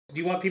Do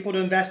you want people to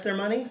invest their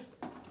money?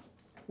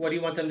 What do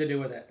you want them to do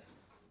with it?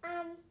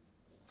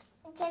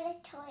 Get a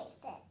toy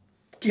set.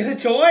 Get a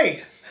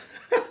toy!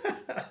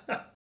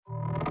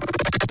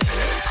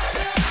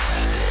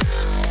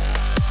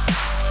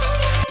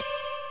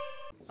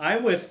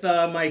 I'm with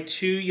my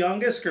two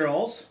youngest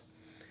girls,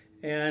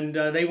 and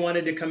they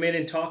wanted to come in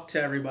and talk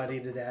to everybody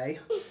today.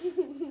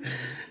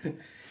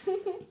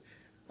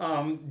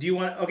 Do you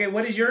want? Okay,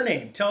 what is your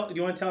name? Do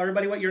you want to tell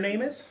everybody what your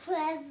name is?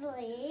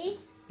 Presley.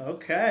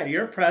 Okay,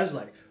 you're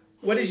Presley.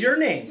 What is your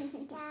name?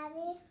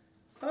 Gabby.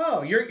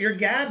 Oh, you're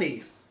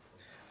Gabby.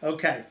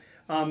 Okay,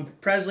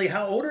 Presley,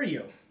 how old are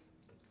you?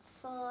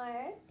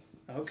 4.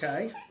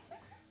 Okay.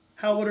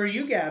 How old are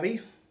you,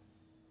 Gabby?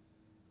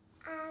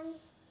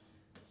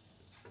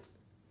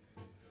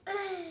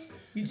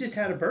 You just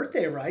had a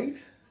birthday, right?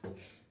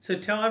 So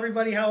tell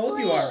everybody how old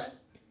you are.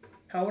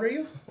 How old are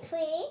you? 3.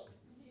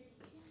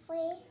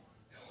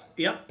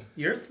 Yep,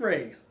 you're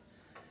 3.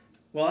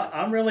 Well,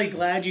 I'm really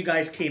glad you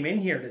guys came in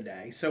here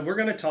today. So we're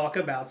going to talk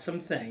about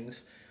some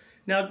things.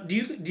 Now, do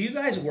you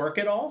guys work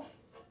at all?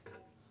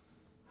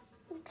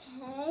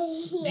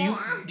 Okay.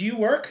 Yeah. Do you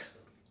work?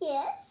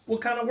 Yes.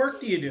 What kind of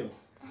work do you do?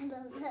 I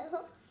don't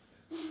know.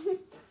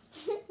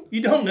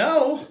 You don't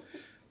know?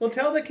 Well,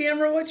 tell the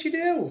camera what you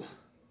do.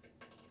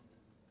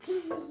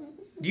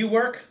 Do you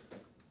work?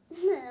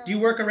 No. Do you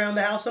work around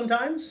the house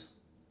sometimes?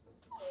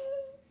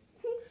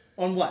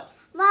 On what?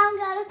 Mom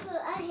gotta put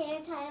a hair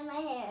tie in my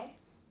hair.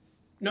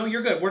 No,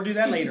 you're good. We'll do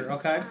that later,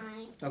 okay?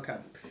 Fine. Okay.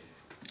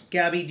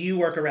 Gabby, do you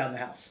work around the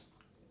house?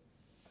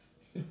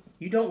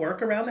 You don't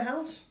work around the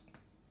house?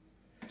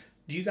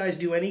 Do you guys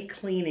do any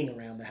cleaning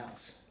around the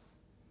house?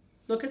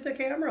 Look at the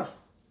camera.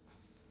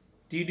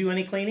 Do you do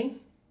any cleaning?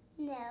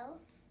 No.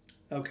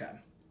 Okay.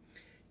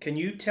 Can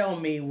you tell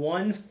me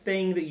one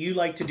thing that you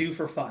like to do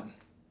for fun?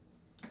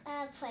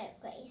 Play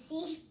with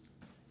Gracie.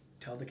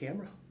 Tell the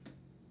camera.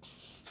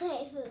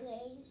 Play with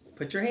Gracie.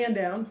 Put your hand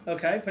down.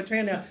 Okay, put your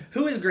hand down.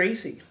 Who is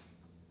Gracie?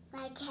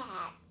 My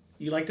cat.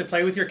 You like to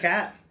play with your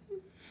cat?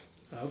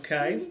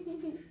 Okay.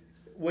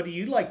 What do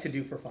you like to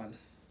do for fun?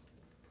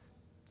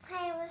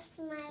 Play with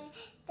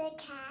the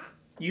cat.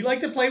 You like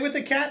to play with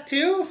the cat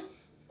too?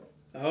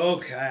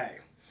 Okay.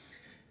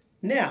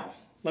 Now,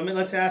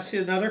 let's ask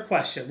you another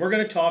question. We're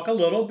going to talk a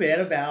little bit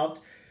about,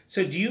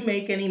 so do you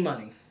make any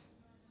money?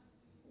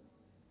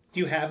 Do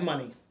you have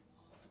money?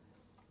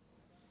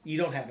 You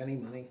don't have any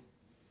money.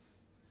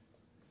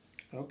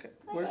 Okay.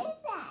 What is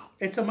that?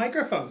 It's a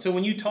microphone, so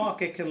when you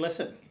talk, it can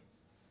listen.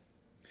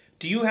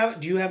 Do you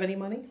have any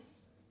money?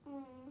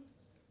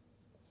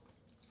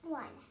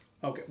 1.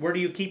 Okay. Where do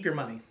you keep your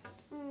money?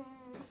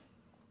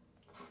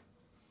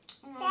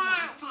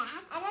 Dad,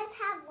 I just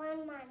have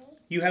 1 money.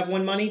 You have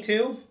 1 money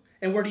too?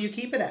 And where do you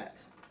keep it at?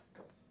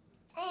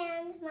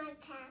 And my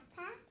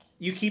backpack.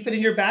 You keep it in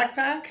your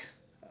backpack?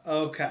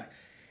 Okay.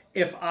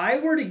 If I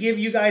were to give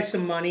you guys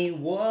some money,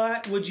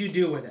 what would you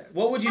do with it?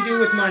 What would you do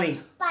with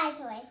money? Buy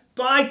toys.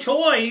 Buy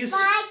toys?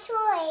 Buy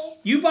toys.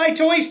 You buy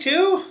toys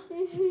too?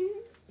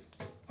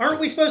 Mm-hmm.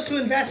 Aren't we supposed to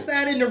invest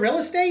that into real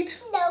estate?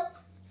 Nope.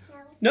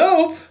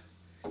 Nope.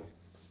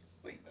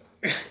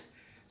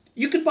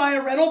 You could buy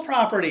a rental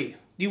property.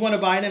 Do you want to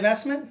buy an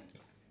investment?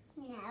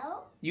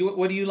 No.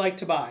 What do you like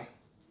to buy?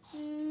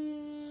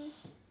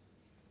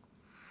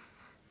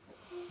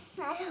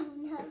 I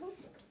don't know.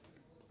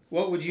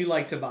 What would you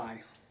like to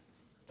buy?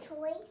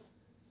 Toys.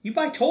 You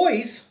buy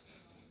toys?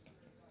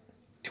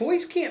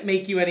 Toys can't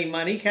make you any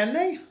money, can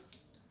they?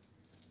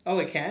 Oh,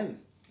 it can.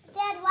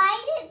 Dad, why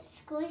is it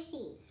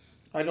squishy?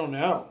 I don't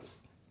know.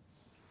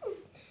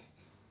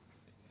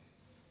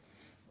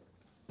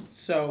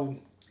 So,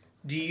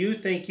 do you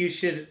think you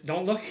should,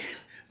 don't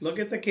look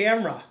at the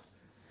camera.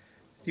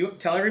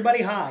 Tell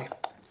everybody hi.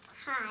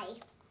 Hi.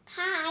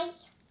 Hi.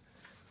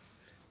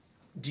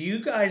 Do you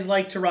guys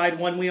like to ride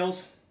one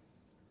wheels?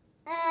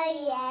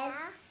 Yes.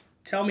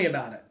 Tell me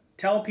about it.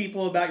 Tell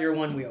people about your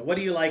one wheel. What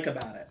do you like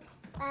about it?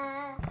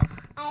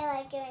 I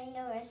like going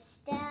over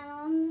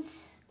stones.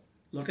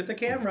 Look at the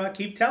camera.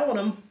 Keep telling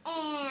them.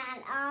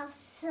 And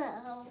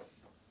also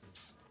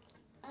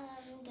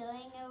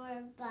going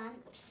over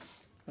bumps.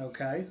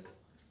 Okay.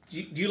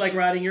 Do you like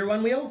riding your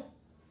one wheel?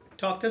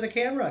 Talk to the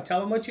camera. Tell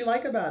them what you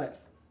like about it.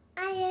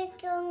 I like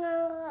going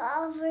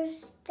over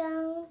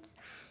stones.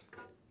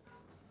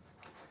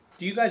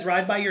 Do you guys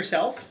ride by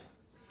yourself?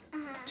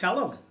 Tell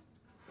them.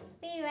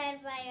 We ride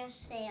by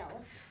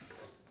ourselves.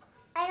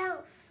 I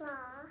don't fall.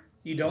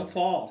 You don't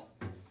fall.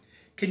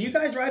 Can you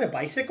guys ride a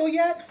bicycle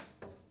yet?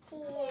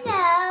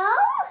 No.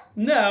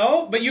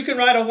 No, but you can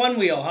ride a one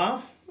wheel,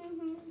 huh?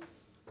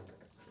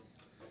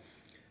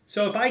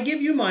 So if I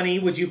give you money,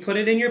 would you put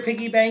it in your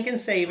piggy bank and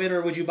save it,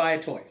 or would you buy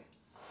a toy?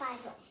 Buy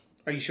a toy.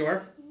 Are you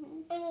sure?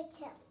 And me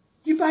too.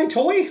 You buy a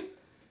toy?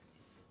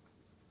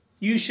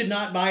 You should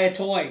not buy a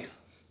toy.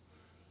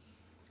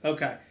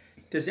 Okay.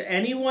 Does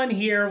anyone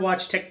here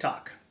watch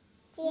TikTok?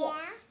 Yeah.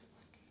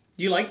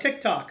 Do you like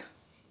TikTok?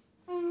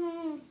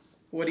 Mm-hmm.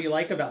 What do you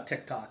like about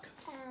TikTok?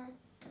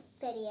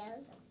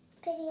 Videos.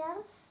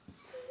 Videos?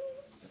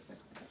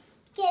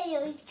 Gabby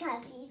always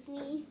copies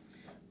me.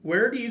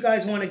 Where do you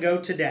guys want to go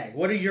today?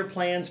 What are your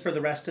plans for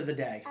the rest of the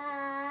day?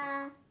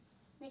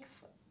 Make a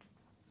fort.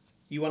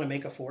 You want to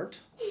make a fort?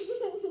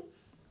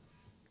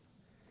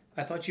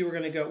 I thought you were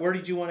going to go. Where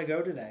did you want to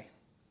go today?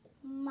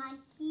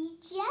 Monkey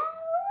Joe.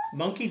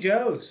 Monkey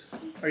Joe's.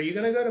 Are you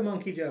going to go to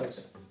Monkey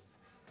Joe's?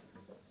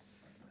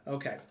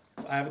 Okay.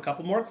 I have a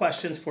couple more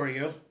questions for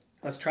you.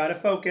 Let's try to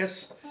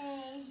focus.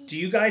 Do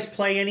you guys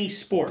play any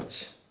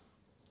sports?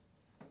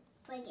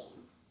 Play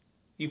games.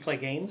 You play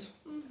games?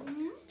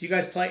 Mm-hmm. Do you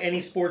guys play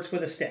any sports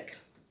with a stick?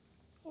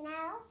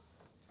 No.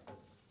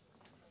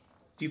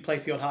 Do you play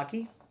field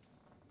hockey?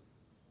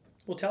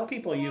 Well, tell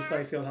people you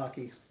play field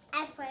hockey.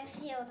 I play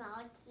field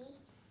hockey.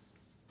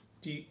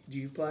 Do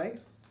you play?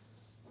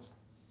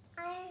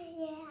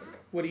 Yeah.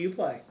 What do you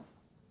play?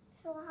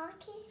 Field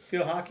hockey.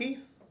 Field hockey?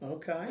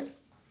 Okay.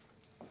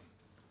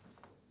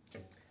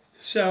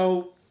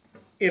 So,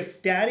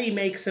 if Daddy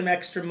makes some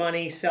extra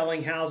money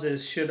selling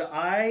houses, should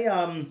I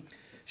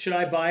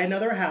buy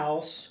another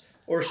house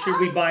or should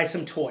we buy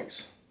some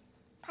toys?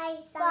 Buy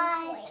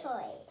some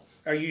toys.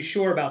 Are you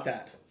sure about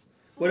that?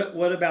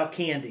 What about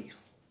candy?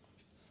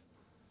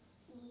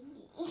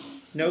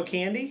 No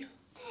candy?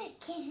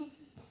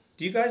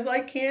 Do you guys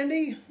like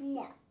candy?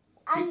 No.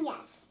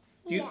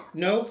 Yes.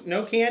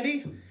 No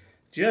candy?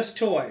 Just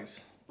toys.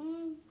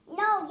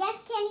 No, yes,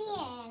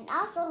 candy and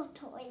also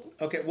toys.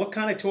 Okay, what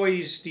kind of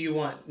toys do you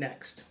want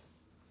next?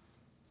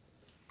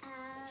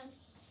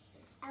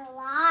 A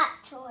lot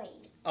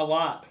toys. A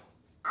lot.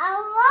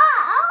 All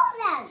of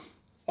them.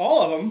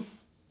 All of them?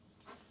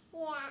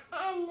 Yeah,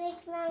 and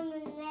make them a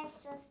mess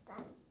with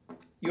them.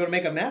 You want to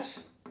make a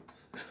mess?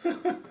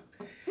 Toys.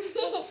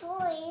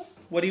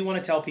 What do you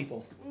want to tell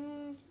people?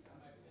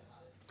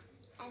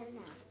 I don't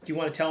know. Do you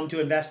want to tell them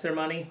to invest their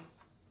money?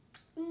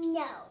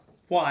 No.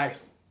 Why?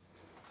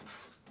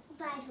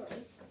 Buy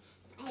toys.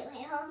 I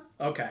will.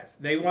 Okay,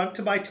 they want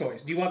to buy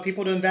toys. Do you want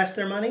people to invest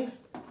their money?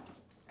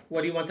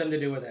 What do you want them to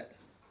do with it?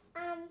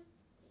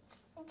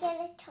 Get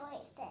a toy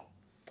set.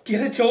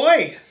 Get a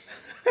toy!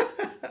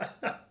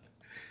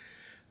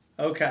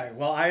 Okay,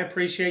 well, I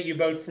appreciate you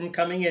both from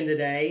coming in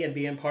today and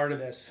being part of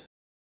this.